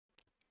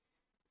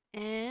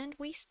And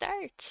we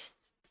start.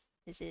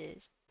 This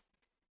is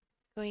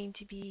going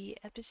to be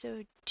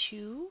episode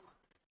 2.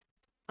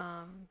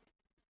 Um,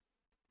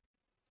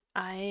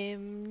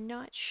 I'm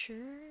not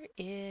sure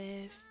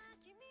if...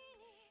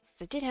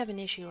 So I did have an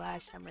issue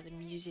last time where the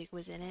music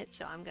was in it,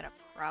 so I'm gonna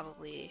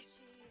probably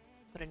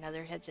put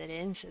another headset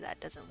in so that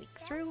doesn't leak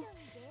through.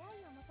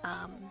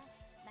 Um,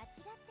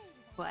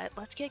 but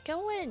let's get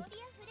going!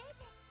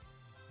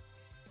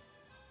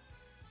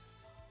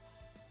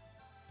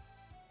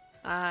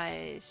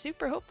 I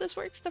super hope this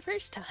works the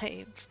first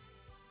time.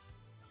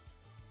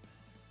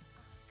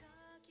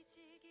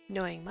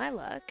 Knowing my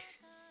luck.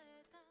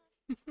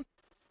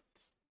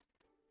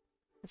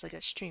 It's like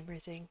a streamer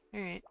thing.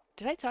 Alright.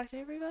 Did I talk to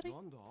everybody?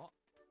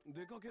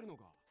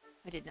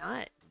 I did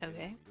not.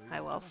 Okay. Hi,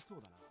 Wolf.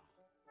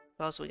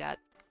 Who else we got?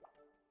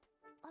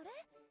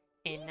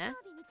 Inna.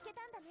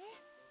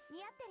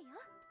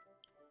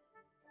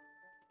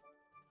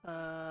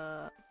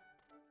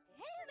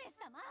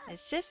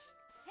 Sif.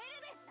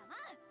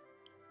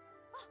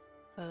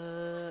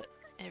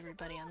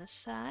 Everybody on this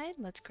side.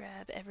 Let's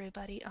grab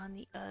everybody on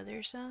the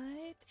other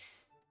side.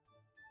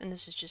 And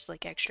this is just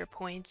like extra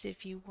points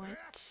if you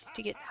want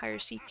to get higher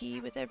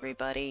CP with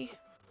everybody.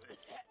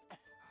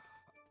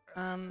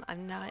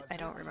 I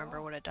don't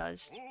remember what it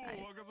does.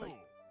 Like,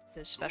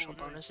 there's special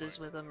bonuses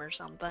with them or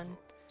something.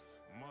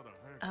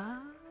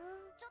 And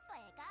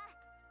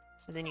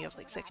then you have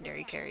like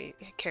secondary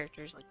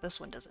characters, like this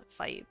one doesn't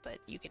fight, but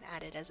you can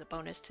add it as a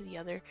bonus to the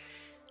other.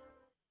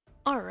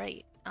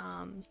 Alright,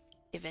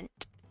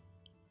 event.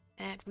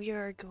 And we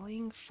are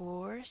going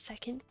for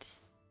second.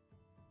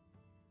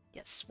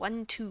 Yes,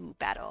 1-2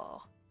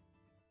 battle.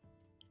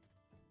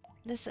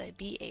 This would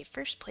be a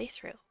first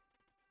playthrough.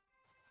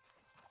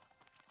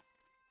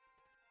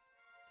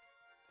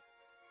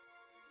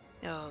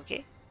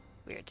 Okay,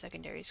 weird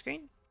secondary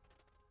screen.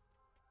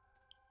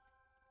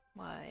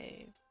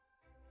 Why?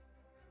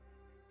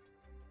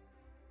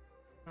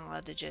 I'm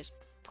allowed to just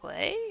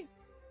play?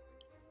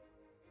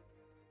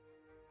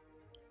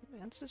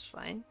 That's just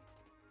fine.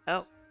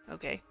 Oh,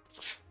 okay.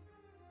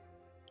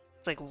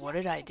 It's like, what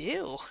did I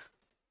do?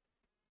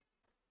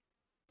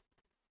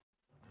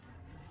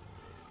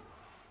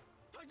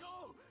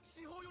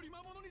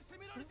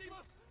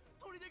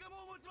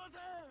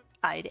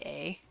 I'd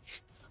A.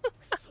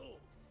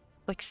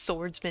 Like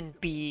Swordsman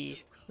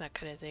B, that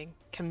kind of thing.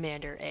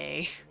 Commander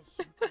A.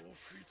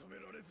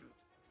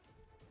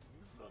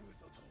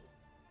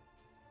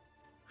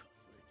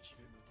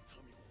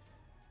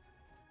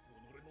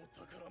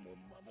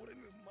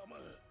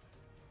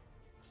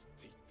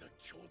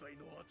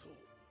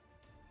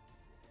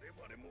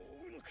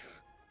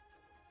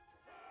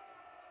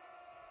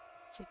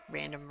 It's like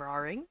random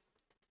roaring.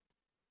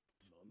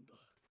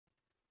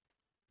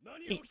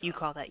 You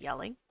call that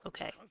yelling?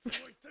 Okay.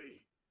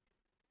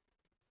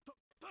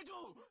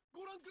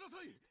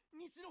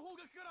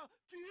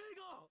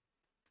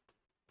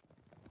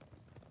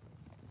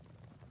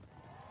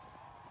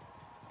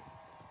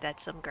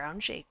 That's some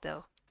ground shake,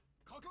 though.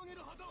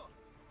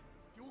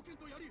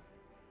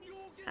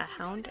 A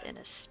hound and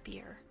a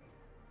spear.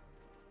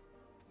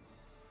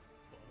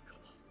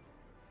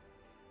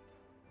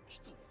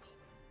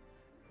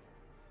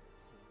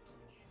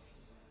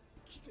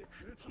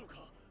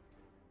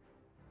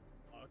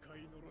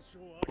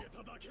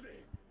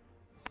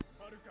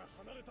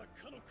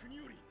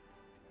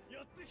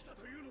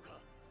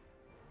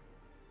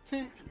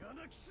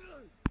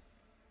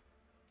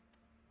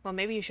 Well,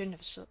 maybe you shouldn't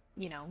have,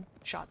 you know,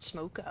 shot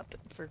smoke up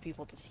for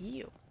people to see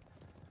you.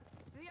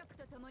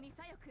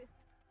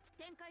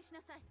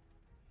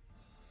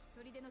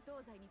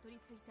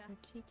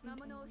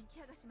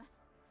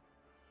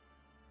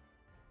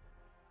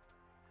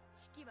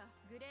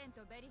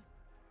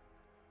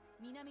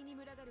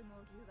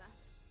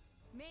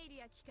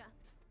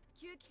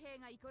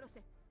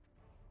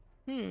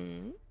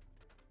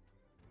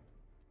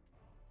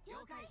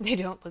 They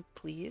don't look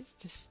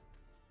pleased.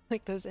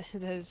 Like those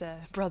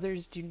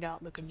brothers do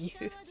not look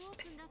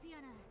amused.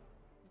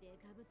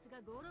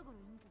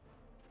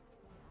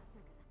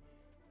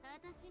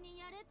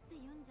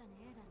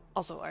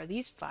 Also, are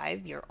these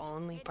 5 your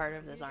only part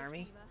of this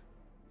army?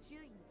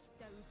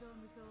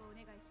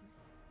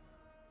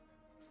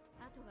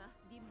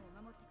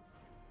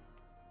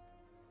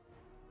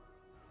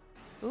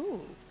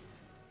 Ooh.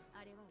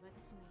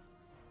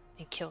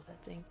 And kill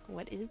that thing.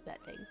 What is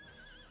that thing?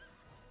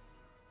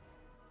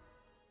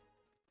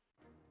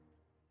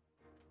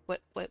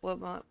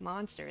 What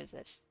monster is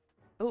this?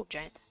 Oh,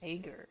 giant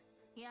tiger.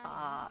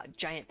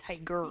 Giant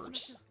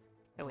tigers.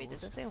 Oh wait,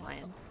 does that say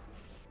lion?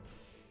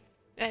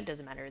 It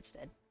doesn't matter, it's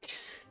dead.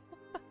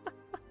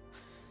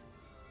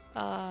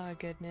 Ah,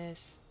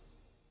 goodness.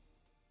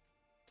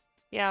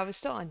 Yeah, I was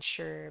still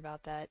unsure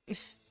about that,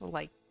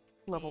 like,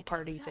 level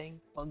party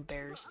thing.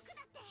 Bugbears.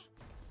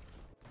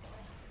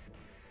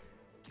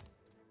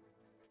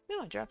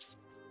 No, it drops.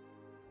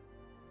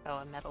 Oh,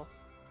 a medal.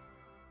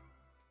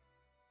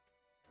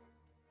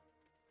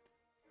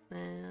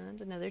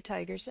 And another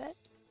tiger set.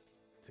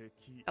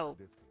 Oh,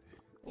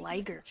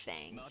 liger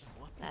fangs.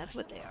 That's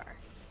what they are.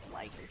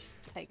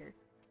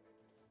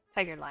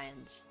 Tiger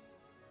lions.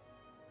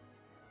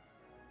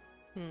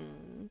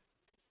 Hmm.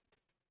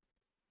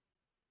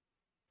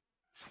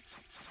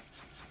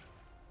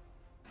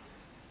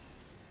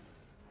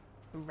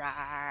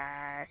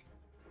 Rawr. I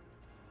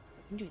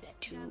can do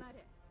that too.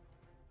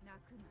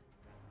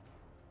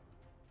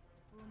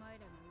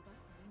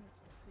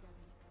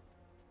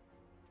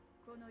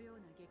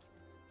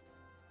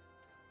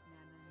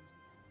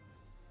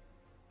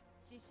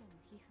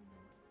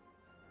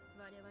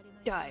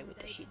 Die with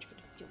the hatred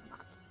of your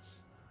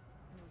monsters.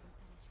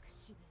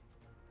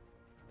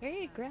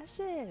 Very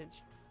aggressive.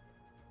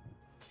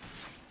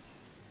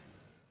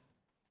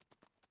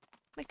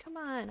 Like, come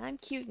on, I'm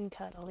cute and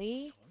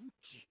cuddly.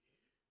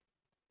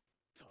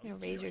 You know,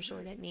 raise your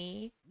sword at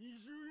me.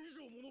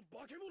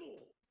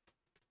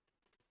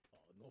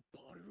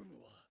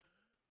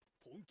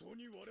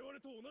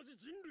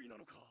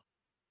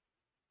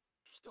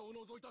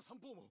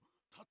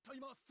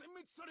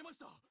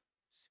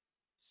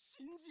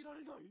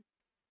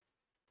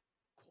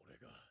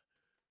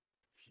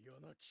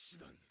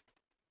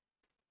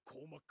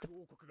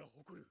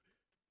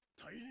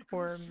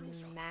 Or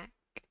Mac.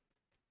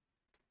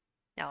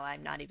 No,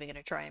 I'm not even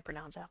gonna try and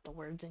pronounce out the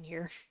words in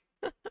here.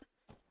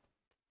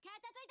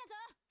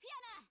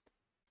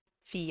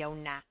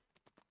 Fiona.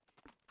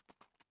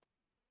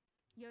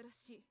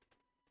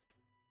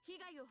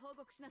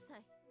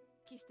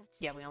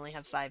 Yeah, we only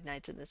have 5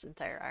 knights in this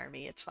entire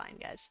army. It's fine,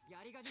 guys.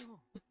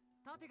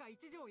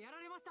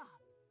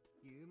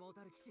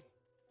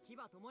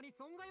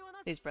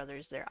 These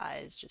brothers, their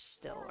eyes just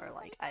still are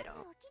like, I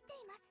don't.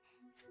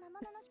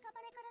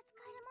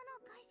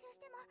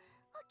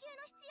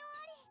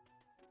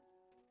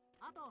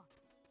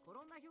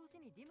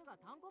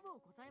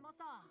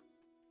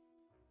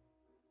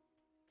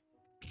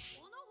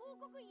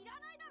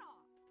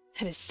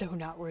 That is so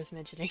not worth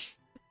mentioning.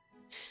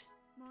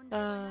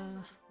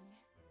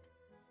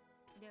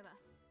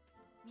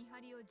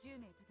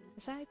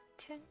 Is that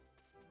 10?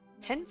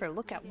 10 for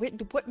lookout? Where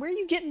are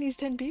you getting these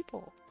 10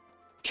 people?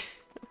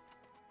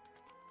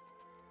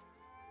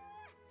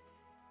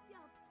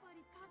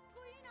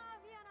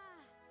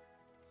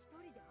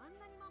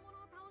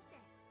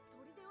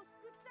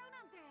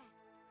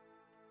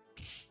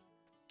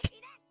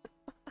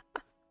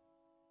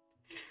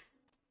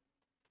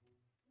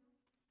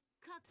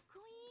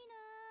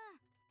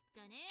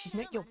 She's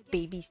not your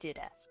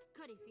babysitter.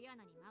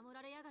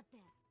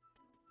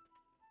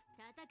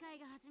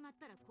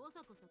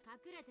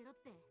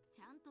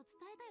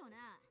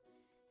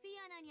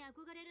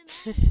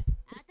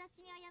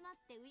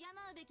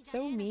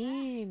 So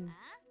mean.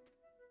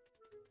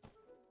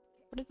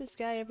 What did this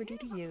guy ever do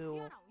to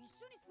you?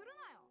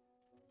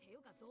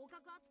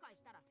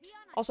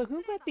 Also,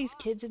 who let these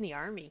kids in the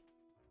army?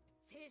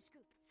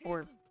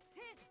 Or...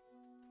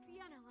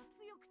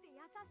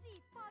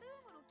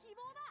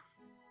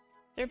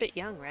 They're a bit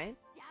young, right?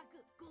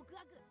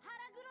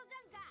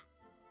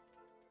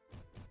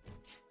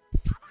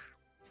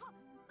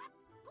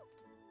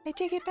 I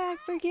take it back,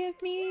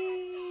 forgive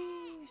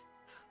me!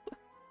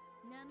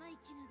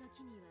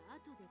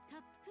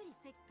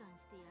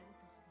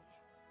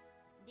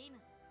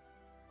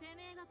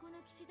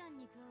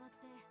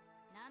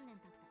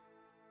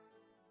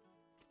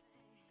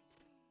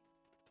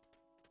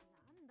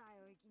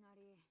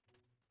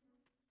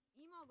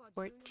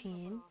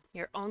 "14.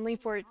 You're only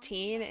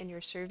 14 and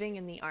you're serving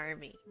in the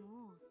army."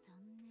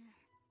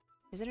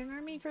 Is it an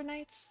army for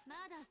knights?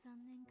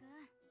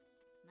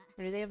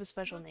 Or do they have a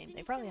special name?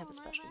 They probably have a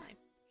special name.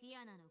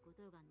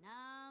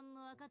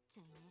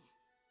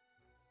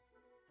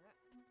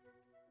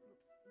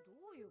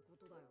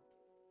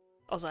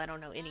 Also, I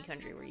don't know any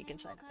country where you can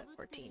sign up at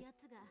 14.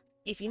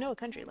 If you know a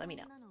country, let me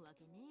know.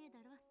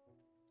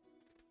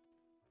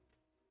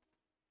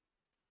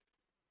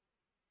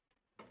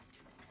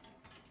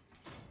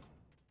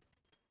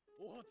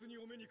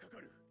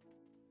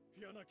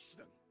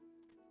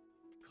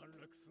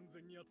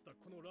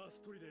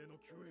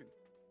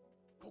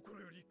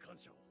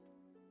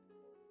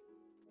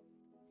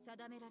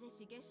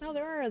 Oh,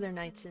 there are other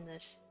knights in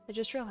this. I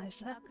just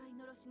realized that.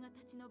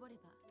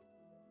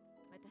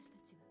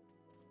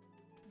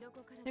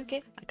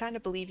 Okay, I kind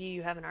of believe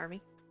you have an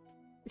army.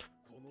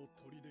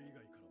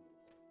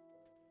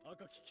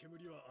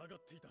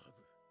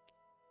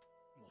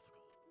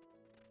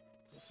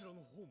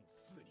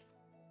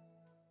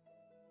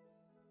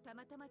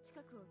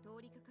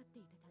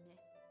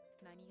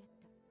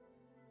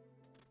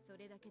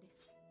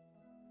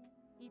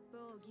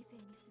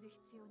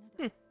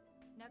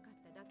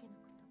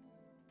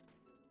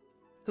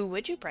 Who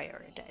would you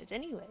prioritize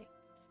anyway?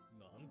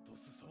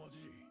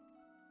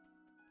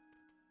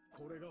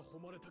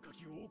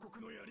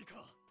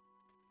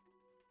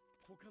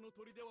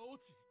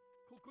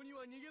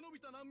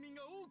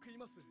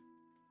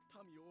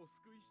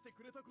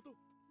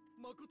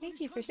 Thank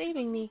you for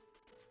saving me.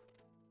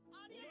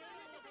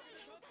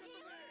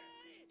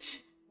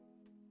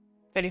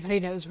 If anybody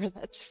knows where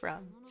that's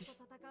from.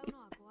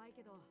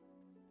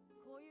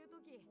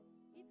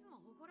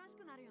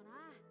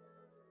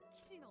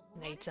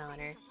 Knight's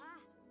honor.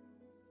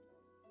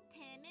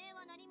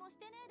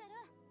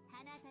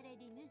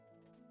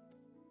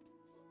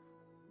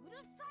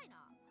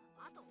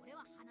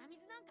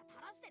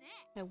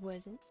 I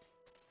wasn't.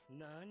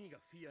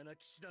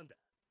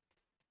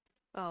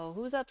 Oh,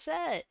 who's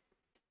upset?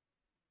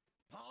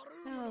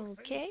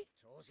 Okay.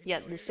 Yeah,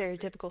 the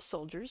stereotypical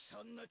soldiers.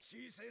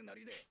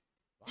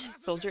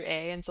 Soldier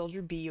A and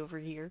Soldier B over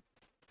here.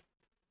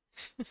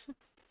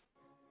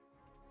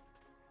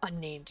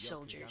 Unnamed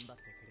soldiers.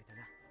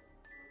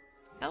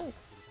 Oh,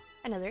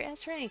 another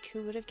S rank.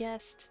 Who would have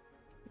guessed?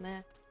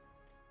 Nah.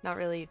 Not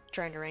really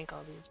trying to rank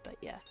all these, but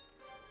yeah.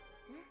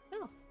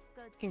 Oh,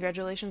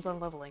 congratulations on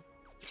leveling.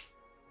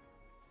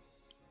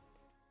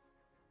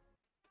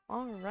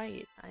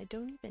 Alright, I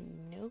don't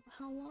even know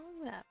how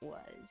long that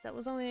was. That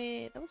was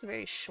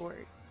very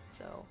short,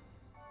 so.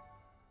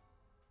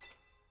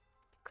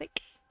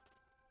 Click.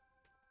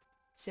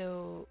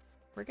 So,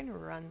 we're gonna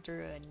run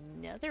through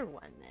another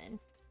one then.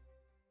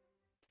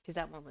 Because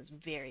that one was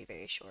very,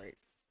 very short.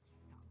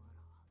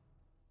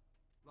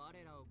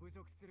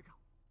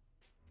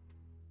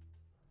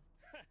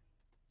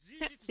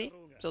 See?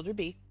 Soldier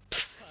B.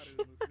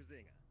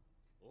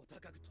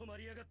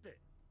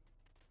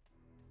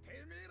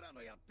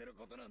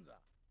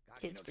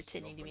 Kids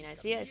pretending to be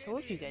nice. Yeah, I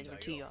told you guys were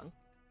too young.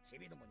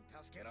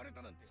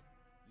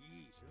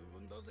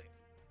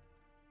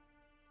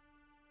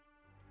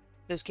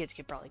 Those kids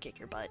could probably kick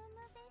your butt.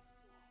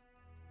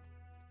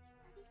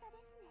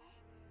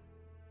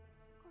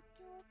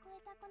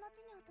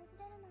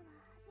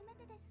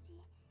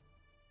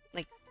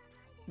 Like,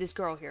 this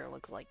girl here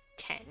looks like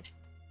 10.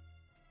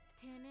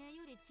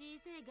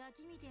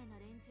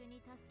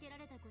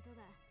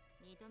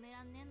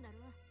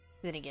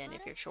 Then again,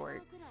 if you're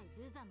short.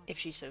 If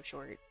she's so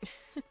short.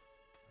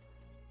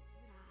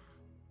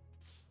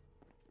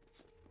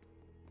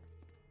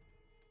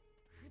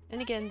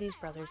 And again, these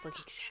brothers look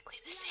exactly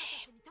the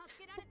same.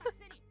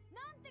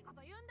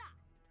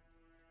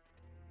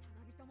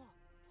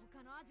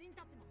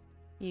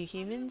 You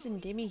humans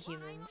and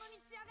demi-humans.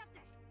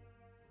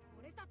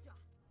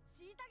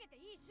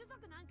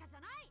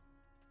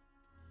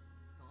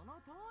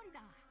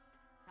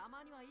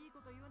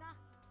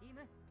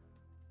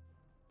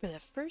 For the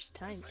first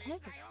time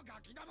ever.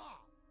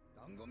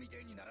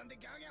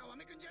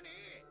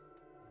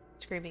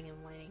 Screaming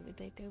and whining.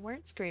 They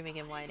weren't screaming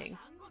and whining.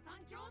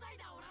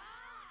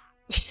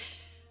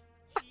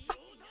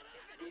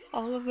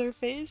 All of their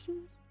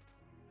faces?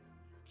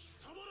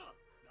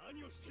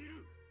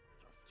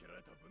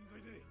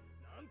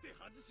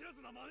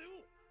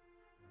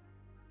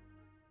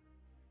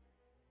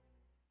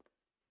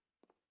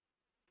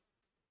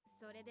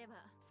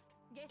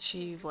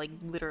 She, like,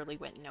 literally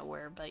went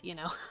nowhere, but you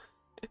know.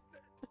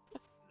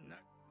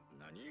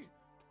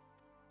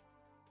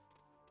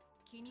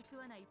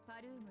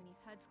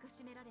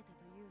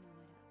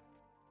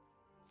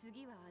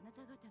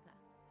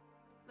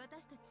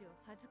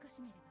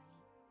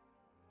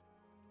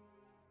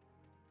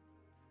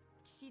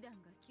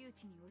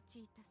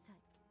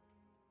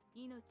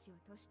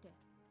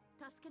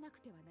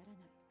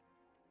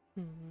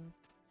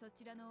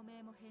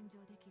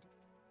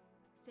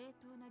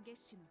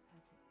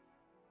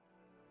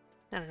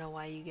 I don't know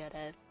why you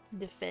gotta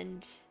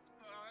defend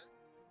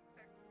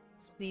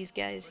these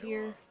guys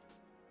here.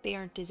 They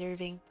aren't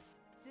deserving.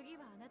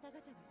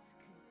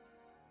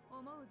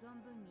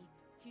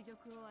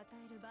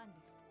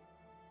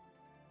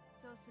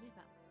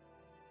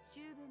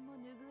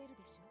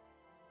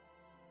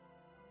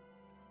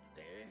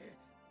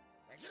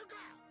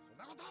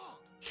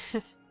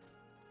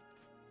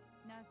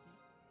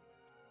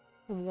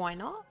 Why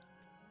not?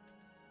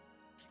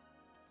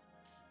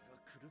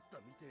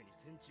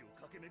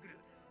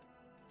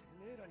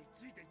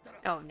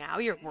 Oh, now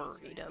you're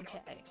worried,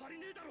 okay.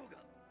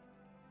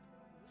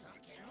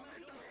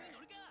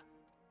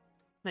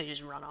 They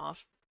just run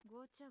off.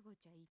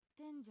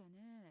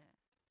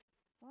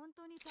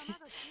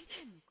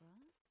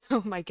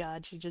 Oh my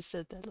god, she just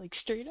said that like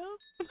straight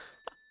up.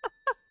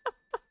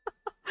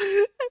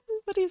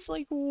 Everybody's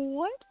like,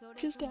 what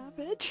just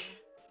happened?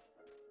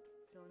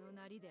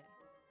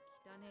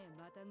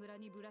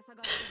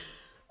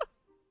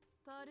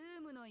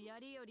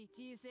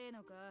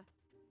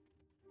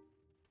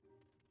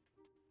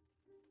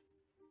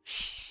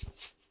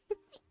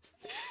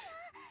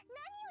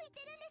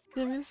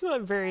 This is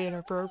not very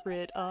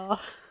inappropriate.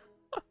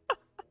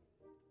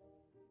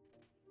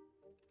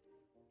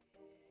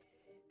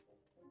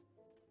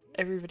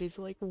 Everybody's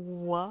like,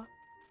 what?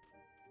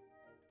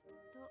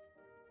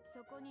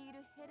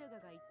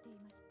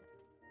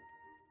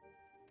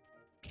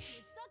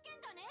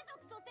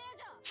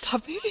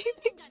 Stop eating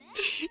things.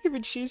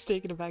 Even she's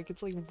taken aback.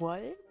 It's like,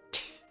 what?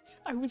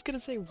 I was gonna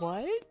say,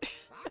 what?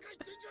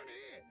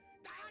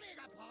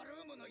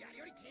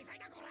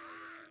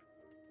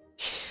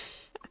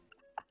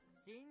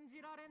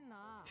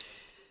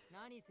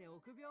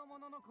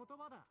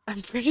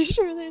 I'm pretty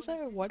sure they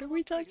said, what are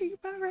we talking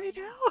about right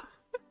now?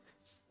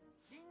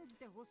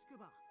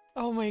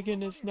 Oh my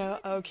goodness, no,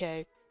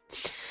 okay.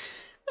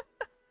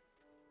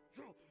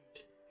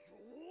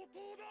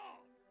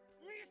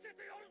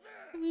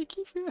 You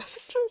keep your eyes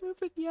straight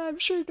open. Yeah, I'm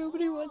sure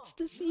nobody wants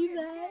to see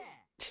that.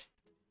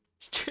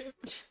 Strip.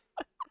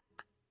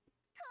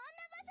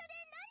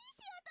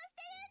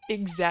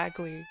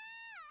 Exactly.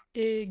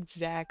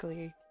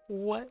 Exactly.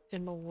 What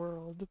in the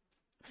world?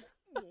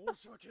 申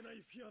し訳な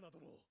いフィアナ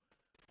殿。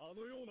あ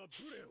のような無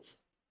礼を。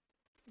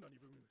何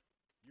分、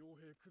傭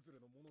兵崩れ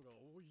のものが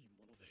多い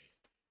もので。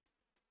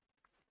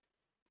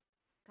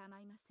構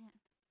いません。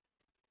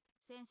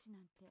戦士な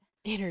んて。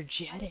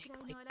Energetic,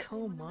 like,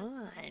 come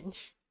on.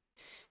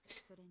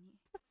 それに、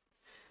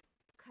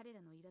彼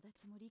らの苛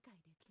立ちも理解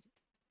できる。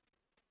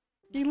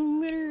He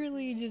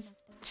literally just.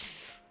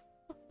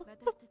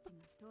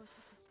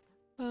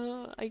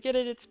 I get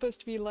it, it's supposed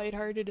to be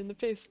lighthearted in the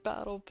face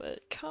battle,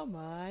 but come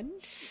on.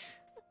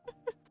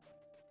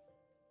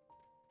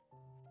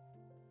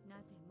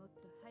 なぜもっ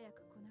と早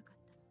く来なかっ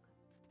たの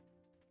か。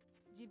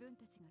自分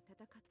たちが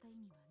戦った意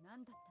味は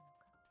何だったの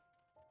か。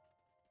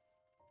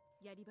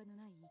やり場の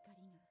ない怒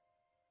り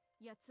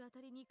が八つ当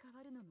たりに変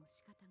わるのも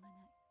仕方が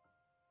ない。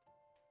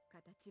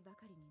形ば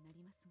かりにな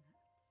りますが、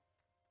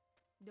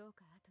どう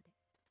か後で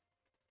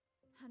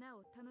花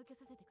を手向け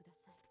させてくだ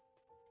さい。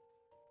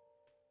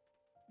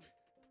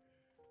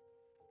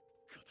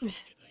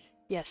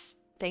Yes,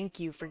 thank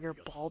you for your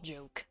ball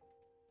joke.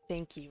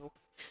 Thank you.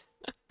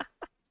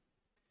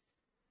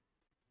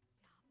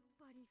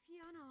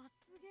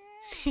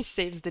 He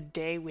saves the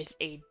day with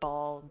a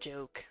ball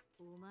joke.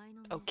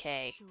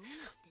 Okay.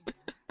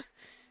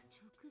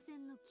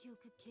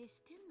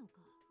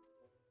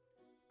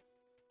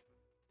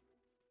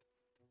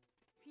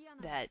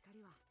 That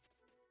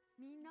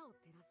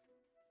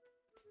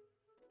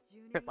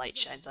her light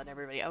shines on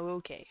everybody. Oh,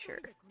 okay, sure.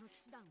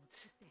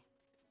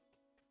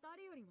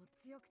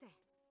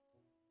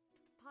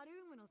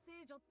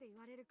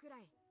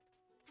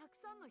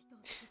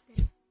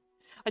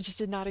 I just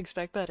did not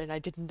expect that, and I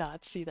did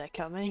not see that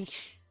coming.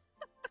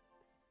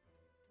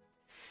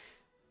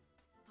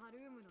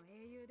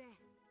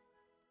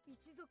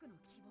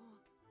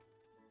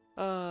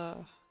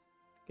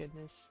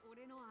 Goodness.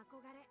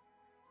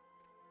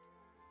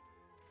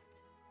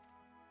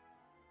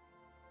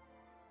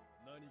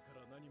 何か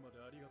ら何まで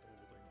ありがとう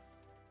ございます。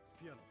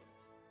フィアナ殿。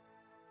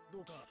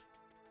どうか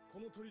こ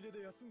の砦で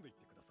休んでいっ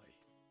てください。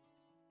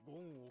ゴ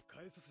ンを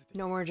返させて。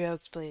 No more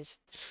jokes, please.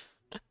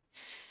 I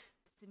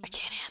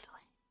can't handle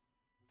it.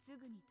 す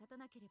ぐに立た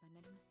なければ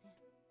なりません。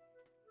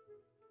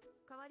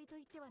代わりと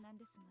言ってはなん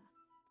ですが、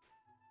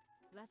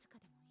わずか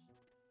でもいい。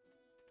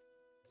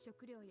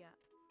食料や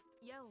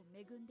矢を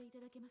恵んでいた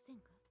だけません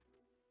か。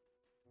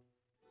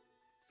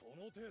そ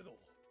の程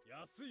度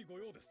安い御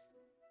用です。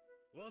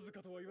わずか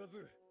とは言わ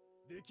ず、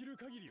できる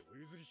限りお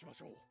譲りしま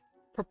しょう。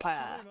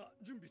 Prepare.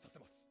 準備させ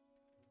ます。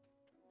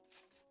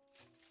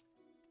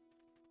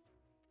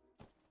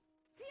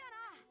フィア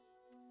ナ。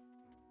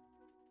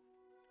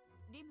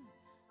リム、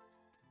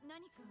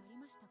何かあり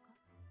ましたか。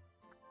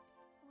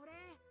俺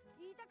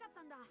言いたかっ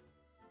たんだ。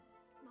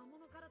魔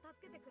物から助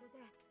けてくれて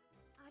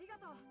ありが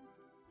とう。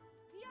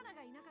フィアナ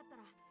がいなかった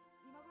ら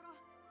今頃。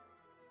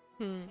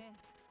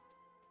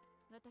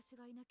私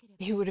がいなけれ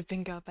ば。 He would have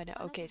been gone by now.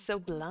 Okay, so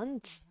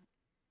blunt.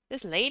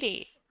 This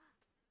lady.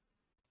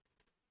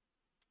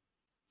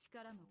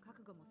 力も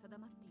覚悟も定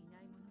まってい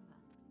ないものは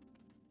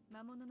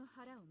魔物の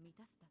腹を満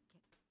たすだ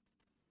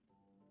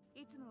け。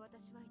いつも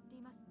私は言って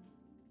いますね、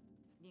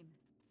リム。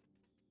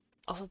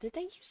 Also, did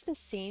they use the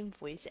same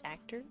voice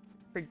actor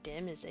for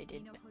Dim as they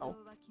did Belle?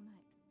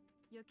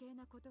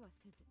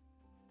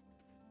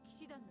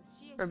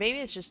 Or maybe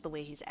it's just the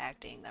way he's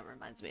acting that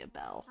reminds me of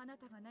Belle. あな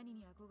たが何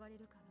に憧れ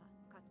るかは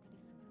勝手で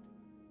すが、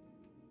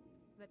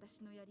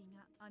私の槍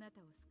があな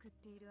たを救っ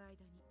ている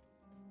間に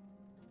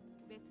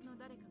別の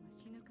誰かが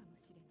死ぬかも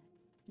しれない。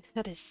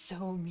 That is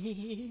so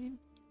mean.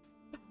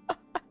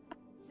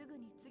 すぐ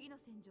に次の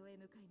戦場へ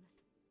向かいま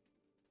す。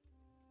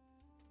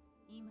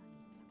今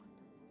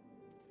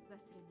言った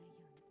こと忘れ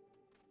ないよ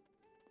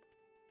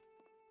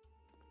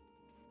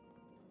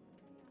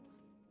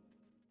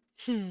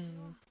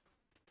うに。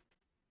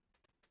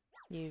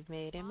You've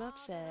made him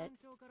upset.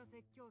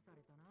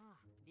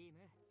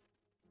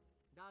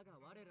 だが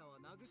我らは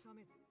慰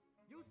めず、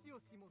よしよ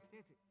しも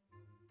せず。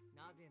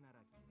なぜな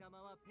ら貴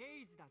様は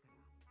ペイジだから。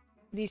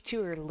 These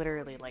two are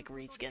literally like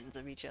reskins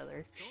of each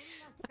other.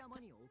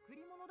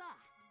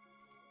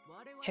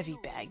 Heavy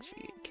bags for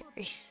you to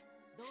carry.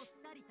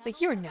 It's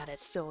like, you're not a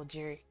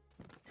soldier.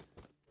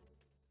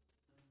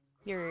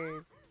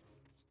 You're...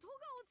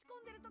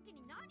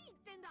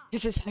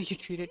 This is how you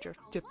treat a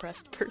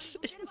depressed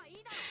person.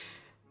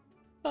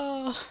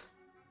 Oh.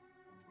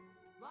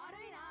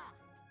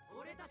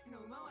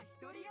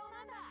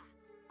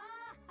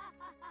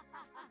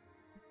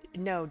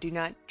 No, do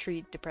not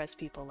treat depressed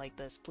people like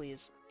this,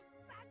 please.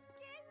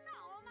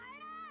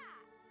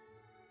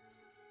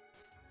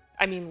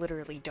 I mean,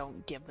 literally,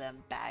 don't give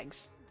them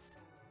bags.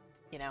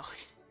 You know?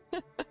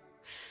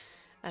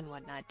 And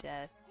whatnot.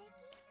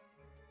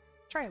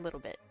 Try a little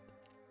bit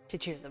to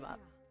cheer them up.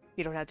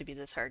 You don't have to be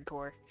this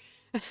hardcore.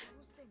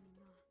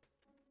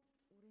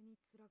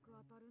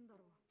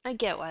 I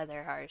get why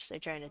they're harsh. They're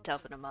trying to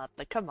toughen them up,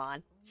 but come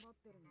on. 頑張っ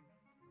てるのに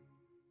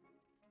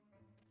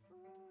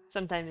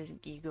Sometimes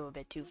you go a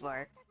bit too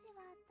far. たち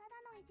はた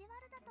だの意地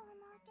悪だと思う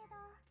けど、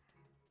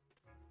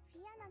フ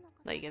ィアナのこ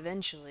と Like 私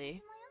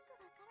eventually, もよくわ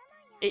から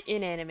ないや。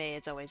 in anime,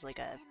 it's always like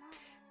a でも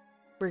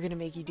we're gonna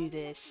make you do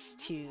this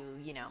to,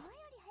 you know,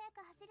 今より早く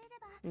走れれ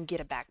ば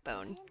get a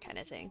backbone 俺 kind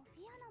た of ち thing. もフ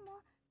ィアナ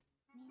も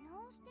見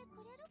直してく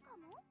れるか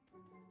も。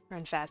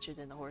 Run faster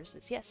than the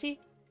horses. Yeah, see?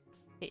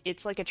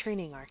 It's like a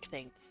training arc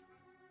thing.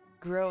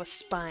 Grow a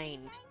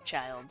spine,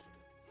 child.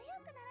 強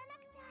くならな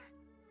くちゃ。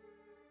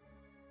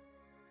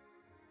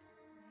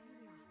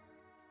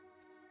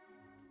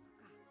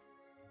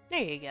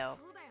メイリアそっか There you go.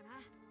 そうだよ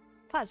な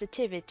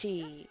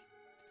Positivity.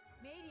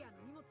 メイリアの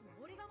荷物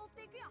も俺が持っ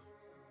ていくよ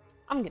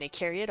I'm gonna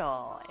carry it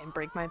all and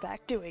break my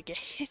back doing it.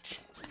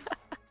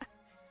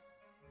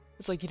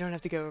 It's like you don't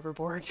have to go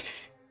overboard.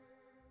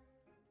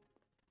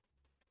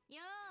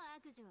 よー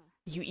悪女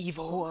You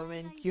evil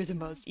woman. You're the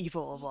most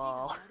evil of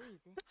all. 反論で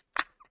きない。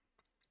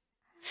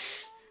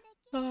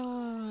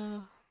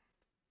 Ah,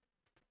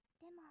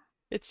 でも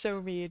it's so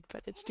mean,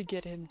 but it's to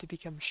get him to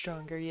become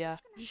stronger, yeah.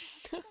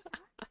 強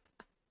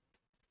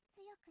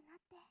くなっ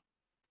て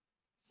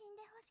死ん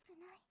でほしく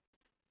ない。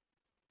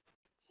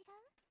違う？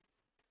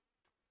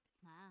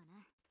まあ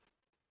な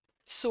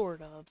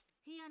Sort of.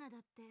 フィアナだ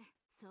って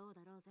そう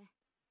だろうぜ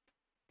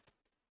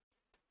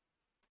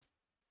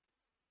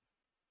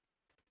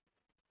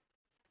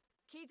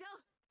騎乗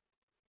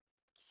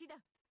騎士団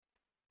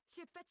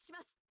出発しま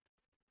す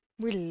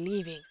We're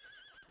leaving.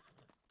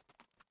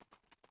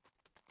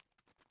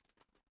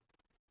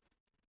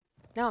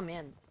 Oh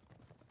man.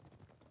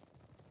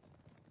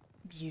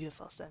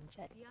 Beautiful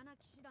sunset. フィアナ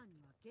騎士団に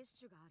は月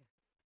種がある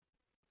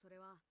それ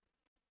は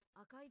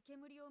赤い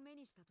煙を目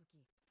にしたとき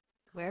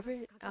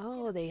Wherever.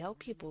 Oh, they help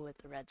people with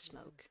the red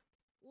smoke.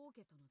 王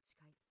家との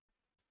誓い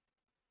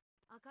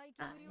赤い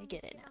Ah, 煙 I を見つ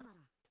get け it た now. なら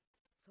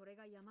それ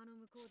が山の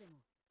向こうでも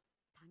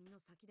谷の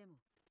先でも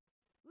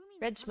海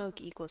の Red 彼方 smoke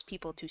でも equals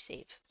people to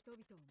save. 人々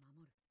を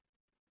守る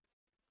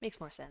Makes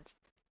more sense.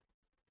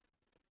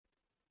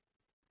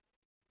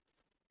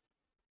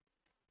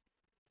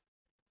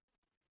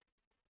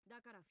 だ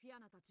からフィア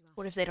ナたちは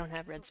What if they don't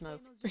have red 特定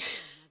smoke? の住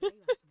居を長居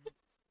はしない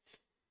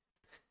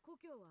故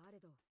郷はあれ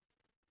ど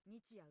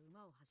日夜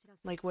馬を走ら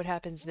せ Like, what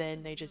happens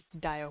then? They just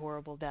die a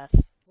horrible death.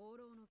 放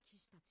浪の騎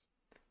士たち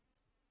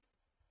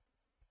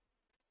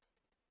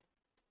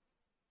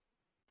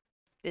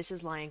This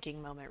is Lion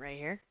King moment right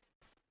here.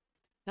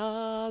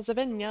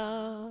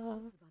 Savenya.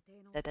 持つ馬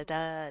蹄の Da da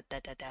da da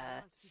da 馬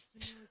da. は必死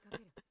に追いかけ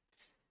る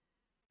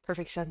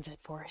Perfect sunset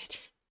for it.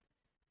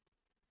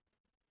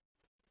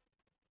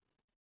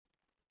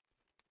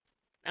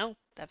 Oh,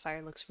 that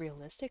fire looks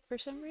realistic for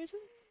some reason.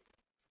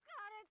 疲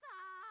れた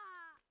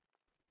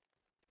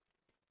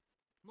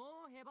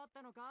もうへばっ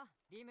たのか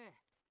リム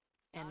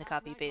And the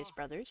copy paste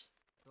brothers.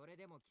 それ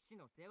でも騎士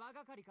の世話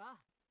係か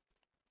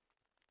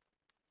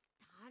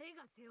誰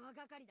が世話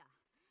係だ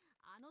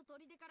あの砦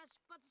から出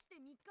発して3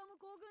日も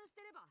行軍し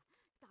てれば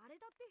誰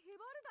だってへ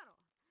ばるだろ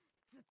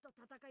ずっと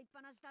戦いっ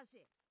ぱなしだし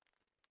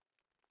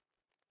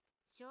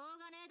しょう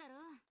がねえだろ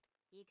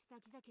行く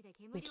先々で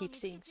煙を We 見 keep つ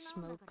け seeing ち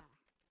まうんだ smoke. か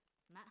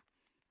らま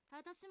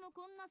私も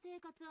こんな生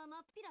活はま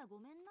っぴらご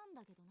めんなん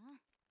だけどな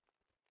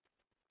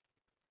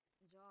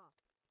じゃあ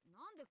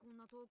なんでこん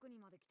な遠くに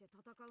まで来て戦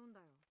うんだ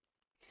よ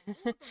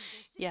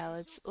Yeah,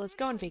 let's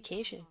go on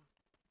vacation.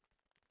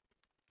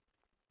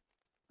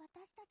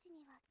 私たち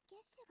には月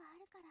種があ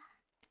るから、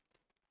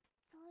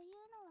そうい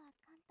うのは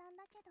簡単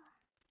だけど、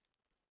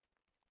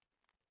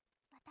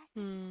私たち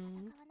が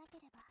戦わなけ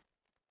れば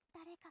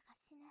誰かが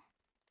死ぬ。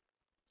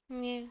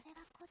 Yeah. それ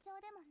が誇張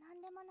でも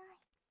何でもない。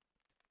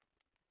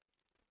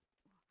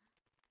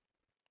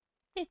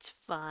 It's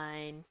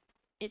fine.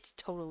 It's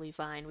totally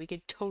fine. We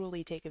could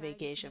totally take a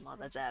vacation while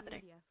that's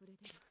happening.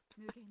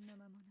 無限の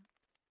魔物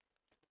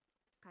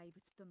怪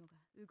物どもが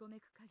うごめ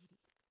く限り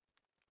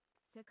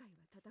世界は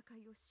戦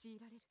いを強い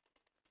られる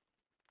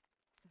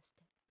そし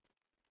て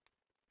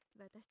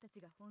私た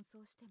ちが奔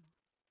走しても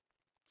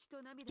血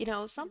と涙 You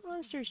know, some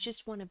monsters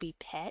just want to be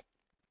pet,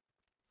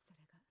 そ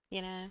れが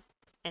you know,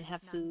 and have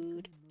何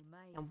food 百年も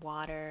前に and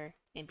water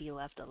and be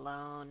left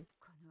alone,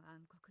 この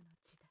暗黒の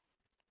時代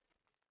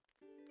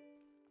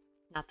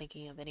not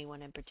thinking of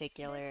anyone in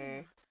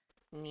particular.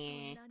 そ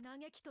Yeah. んな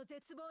嘆きと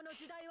絶望の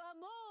時代は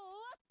もう終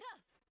わっ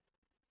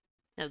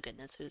た Oh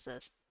goodness, who's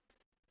this?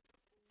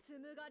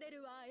 紡がれ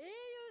るは英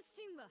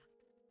雄神話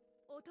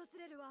訪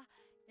れるは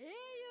英雄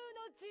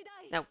の時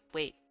代 Oh,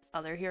 wait,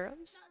 other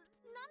heroes?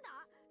 なん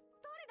だ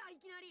誰だい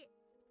きなり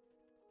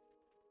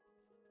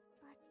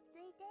落ち着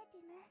いて、テ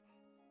ィム。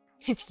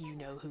 It's you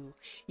know who.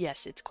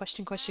 Yes, it's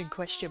question question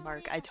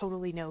mark. I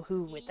totally know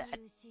who with that.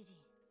 英雄詩人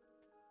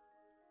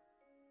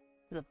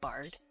The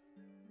bard.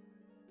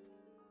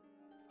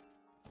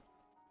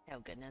 Oh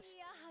goodness. い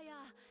やはや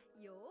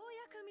よう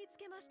やく見つ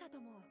けましたと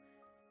も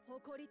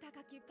誇り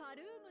高きパ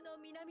ルームの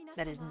皆々様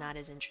That is not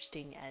as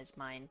interesting as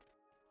mine.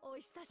 お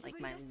久し Like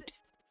ぶり my です mood.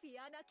 フィ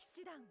アナ騎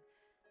士団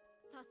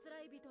さすら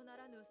い人な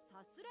らぬ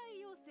さすら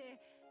い妖精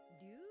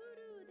リュ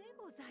ウルーで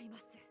ございま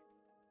す。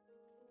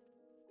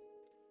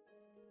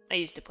 I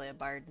used to play a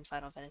bard in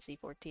Final Fantasy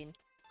XIV.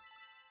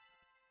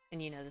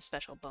 And you know, the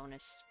special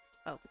bonus.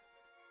 Oh,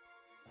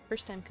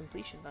 first time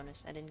completion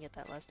bonus. I didn't get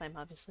that last time,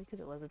 obviously, because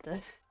it wasn't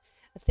a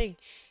thing.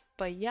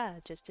 But yeah,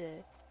 just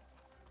to...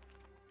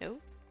 No?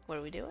 What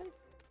are we doing?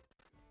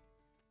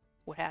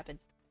 What happened?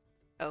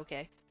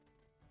 Okay.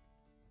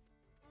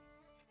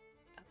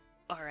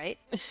 Alright.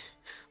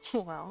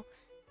 Well,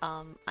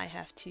 I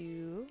have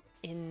to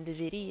end the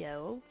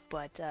video,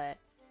 but,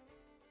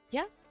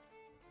 yeah.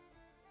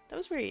 That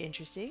was very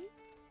interesting.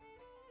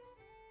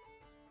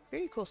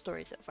 Very cool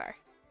story so far.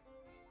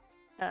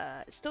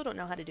 Still don't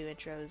know how to do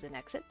intros and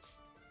exits.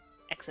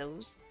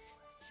 XOs.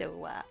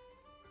 So,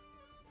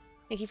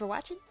 thank you for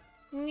watching.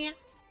 Yeah.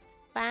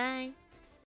 Bye.